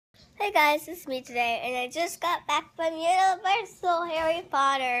Hey guys, it's me today, and I just got back from Universal Harry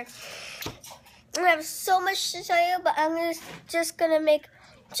Potter. I have so much to tell you, but I'm just gonna make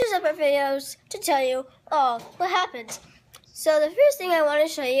 2 separate videos to tell you all what happened. So the first thing I want to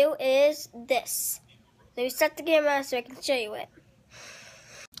show you is this. Let me start the camera so I can show you it.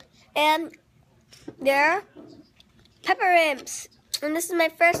 And they're Pepper Imps, and this is my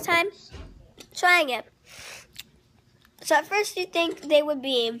first time trying it. So at first you think they would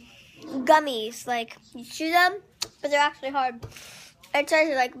be gummies, like you chew them, but they're actually hard. I tried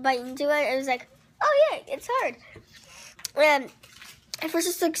to like bite into it, and it was like, oh yeah, it's hard. And at first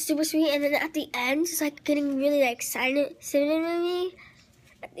it's like super sweet, and then at the end it's like getting really like cinnamon-y.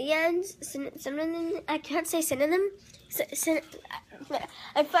 At the end, cinnamon. I can't say synonym.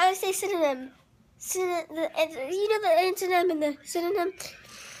 I finally say synonym. You know the antonym and the synonym,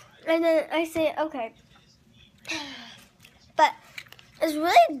 and then I say okay. But it's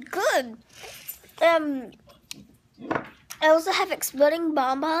really good. I also have exploding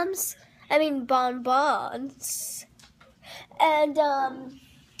bonbons. Bonbons. And they're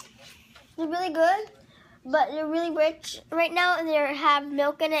really good, but they're really rich right now, and they have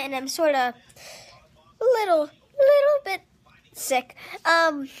milk in it, and I'm sort of a little bit sick.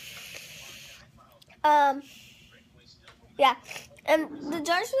 Yeah. And the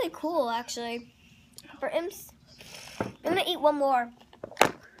jar's really cool, actually. Pepper Imps. I'm gonna eat one more.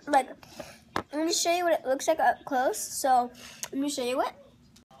 I'm gonna show you what it looks like up close. So let me show you it.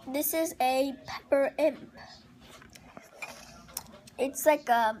 This is a Pepper Imp. It's like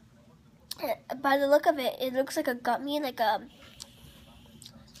by the look of it, it looks like a gummy, like a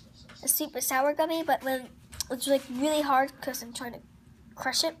sweet but sour gummy. But when it's like really hard because I'm trying to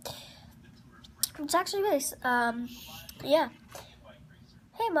crush it. It's actually really yeah.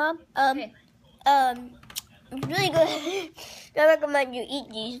 Hey Mom. Hey. Really good. I recommend you eat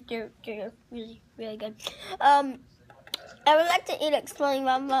these. They're really good. I would like to eat exploding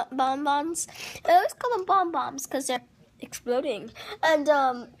bonbons. I always call them bonbons because they're exploding. And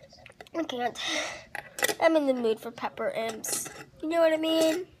I can't. I'm in the mood for Pepper Imps. You know what I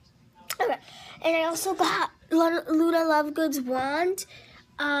mean? Okay. And I also got Luna Lovegood's wand,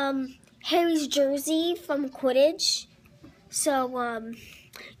 Harry's jersey from Quidditch. So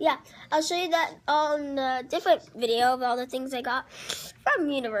yeah, I'll show you that on a different video of all the things I got from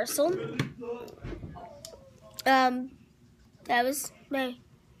Universal. That was my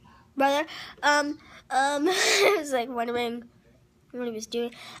brother. I was like wondering what he was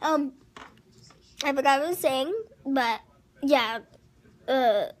doing. I forgot what I was saying, but yeah,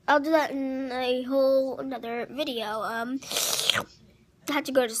 I'll do that in a whole another video. I have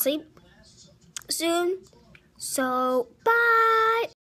to go to sleep soon, so bye.